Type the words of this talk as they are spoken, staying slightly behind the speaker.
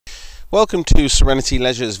Welcome to Serenity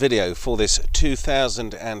Leisure's video for this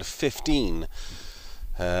 2015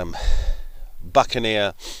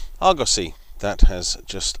 Buccaneer Argosy that has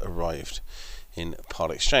just arrived in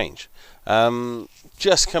part exchange.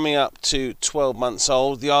 Just coming up to 12 months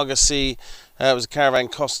old. The Argosy was a caravan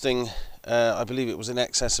costing, I believe it was in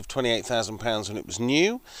excess of £28,000 when it was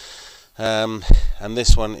new. And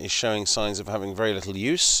this one is showing signs of having very little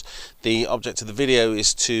use. The object of the video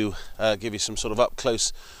is to give you some sort of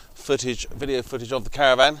up-close video footage of the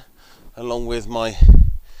caravan, along with my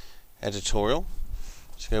editorial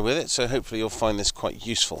to go with it, so hopefully you'll find this quite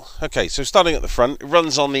useful. Okay, so starting at the front, it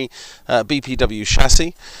runs on the BPW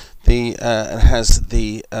chassis. It has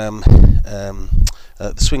the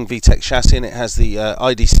Swing VTEC chassis, and it has the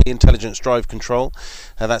IDC, Intelligence Drive Control.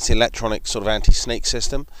 That's the electronic sort of anti-snake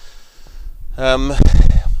system.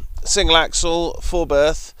 Single axle,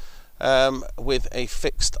 4-berth, with a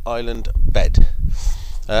fixed island bed.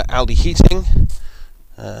 Aldi heating,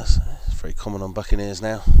 it's very common on Buccaneers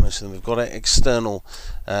now, most of them have got it. External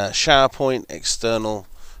shower point, external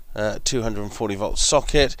 240 volt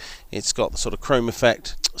socket. It's got the sort of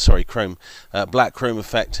black chrome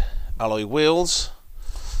effect alloy wheels.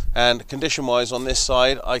 And condition wise on this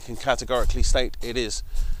side, I can categorically state it is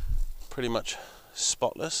pretty much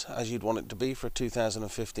spotless, as you'd want it to be for a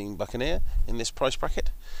 2015 Buccaneer in this price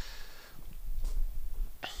bracket.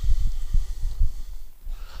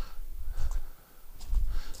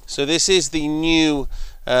 So this is the new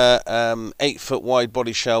 8-foot wide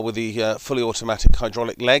body shell with the fully automatic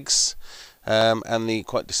hydraulic legs, and the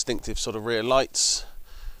quite distinctive sort of rear lights,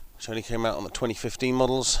 which only came out on the 2015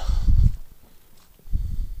 models.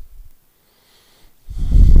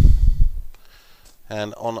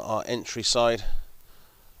 And on our entry side,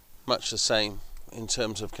 much the same in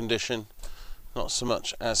terms of condition, not so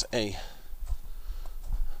much as a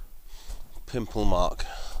pimple mark.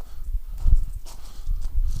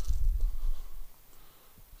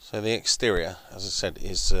 So the exterior, as I said,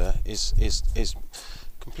 is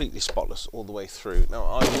completely spotless all the way through. Now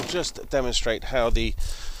I will just demonstrate how the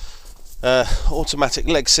automatic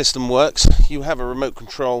leg system works. You have a remote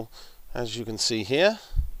control, as you can see here,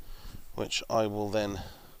 which I will then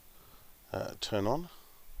turn on,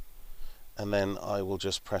 and then I will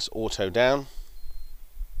just press auto down,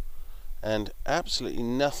 and absolutely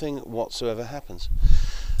nothing whatsoever happens,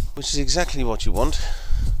 which is exactly what you want.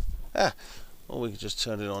 Or we could just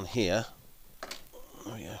turn it on here.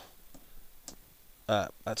 There we go.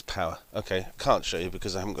 That's power. Okay, I can't show you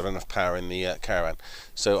because I haven't got enough power in the caravan,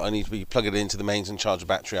 so I need to plug it into the mains and charge the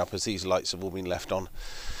battery up, as these lights have all been left on.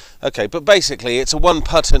 Okay, but basically it's a one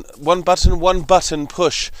button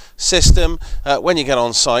push system when you get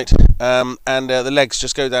on site, and the legs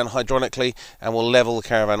just go down hydraulically and will level the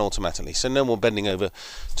caravan automatically. So no more bending over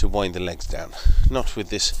to wind the legs down. Not with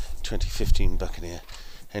this 2015 Buccaneer.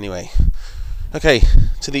 Anyway. Okay,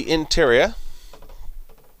 to the interior.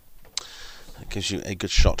 That gives you a good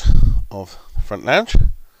shot of the front lounge.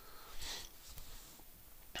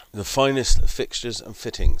 The finest fixtures and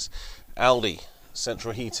fittings. Aldi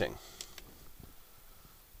central heating,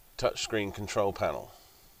 touchscreen control panel,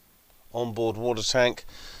 onboard water tank,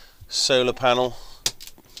 solar panel,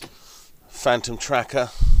 phantom tracker.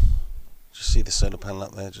 Just see the solar panel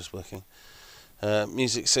up there just working.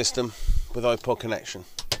 Music system with iPod connection.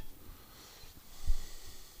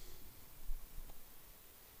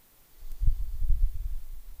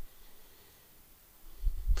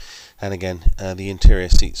 And again, the interior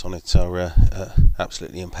seats on it are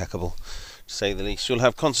absolutely impeccable, to say the least. You'll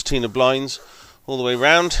have concertina blinds all the way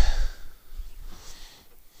round.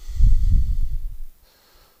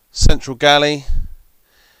 Central galley,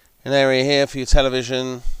 an area here for your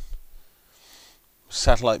television.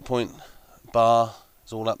 Satellite point bar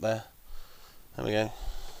is all up there. There we go.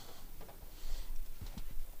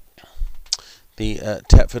 The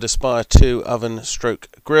Thetford Aspire 2 oven stroke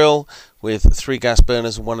grill with 3 gas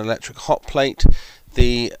burners and 1 electric hot plate,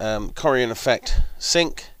 the Corian effect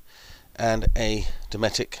sink, and a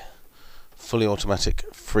Dometic fully automatic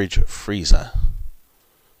fridge freezer.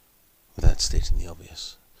 Without stating the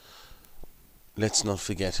obvious, let's not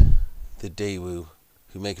forget the Daewoo,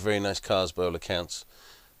 who make very nice cars by all accounts,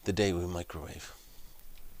 the Daewoo microwave.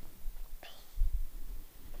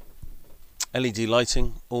 LED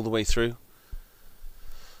lighting all the way through.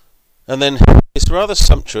 And then it's a rather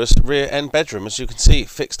sumptuous rear end bedroom, as you can see.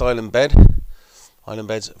 Fixed island bed. Island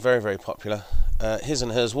beds, very, very popular. His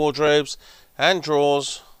and hers wardrobes and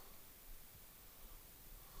drawers.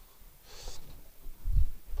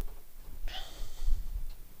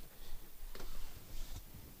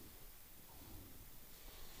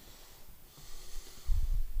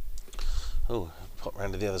 pop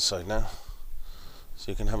round to the other side now,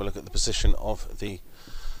 so you can have a look at the position of the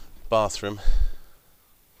bathroom.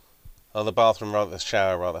 Oh, the bathroom rather, the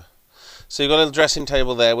shower rather. So you've got a little dressing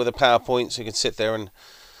table there with a PowerPoint, so you can sit there and,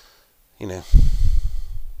 you know,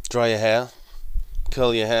 dry your hair,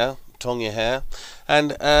 curl your hair, tong your hair,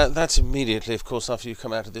 and that's immediately, of course, after you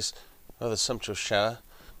come out of this rather sumptuous shower.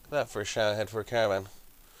 Look at that for a shower head for a caravan.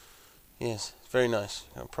 Yes, very nice.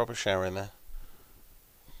 Got a proper shower in there.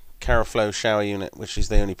 Caraflow shower unit, which is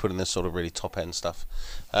they only put in this sort of really top end stuff,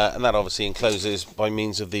 and that obviously encloses by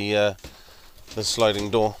means of the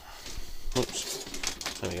sliding door.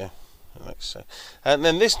 Oops, there we go. Like so. And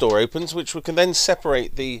then this door opens, which we can then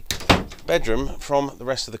separate the bedroom from the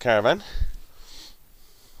rest of the caravan.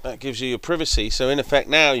 That gives you your privacy. So in effect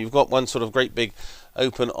now you've got one sort of great big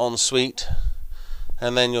open ensuite,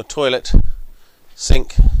 and then your toilet,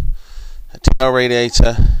 sink, a towel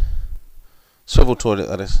radiator, swivel toilet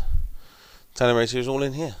that is. Towel radiator is all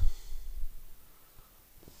in here,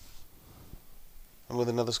 and with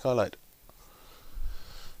another skylight.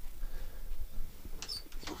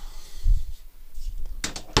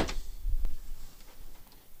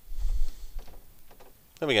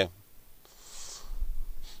 There we go.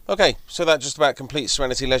 Okay, so that just about completes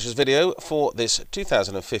Serenity Leisure's video for this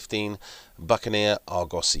 2015 Buccaneer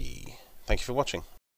Argosy. Thank you for watching.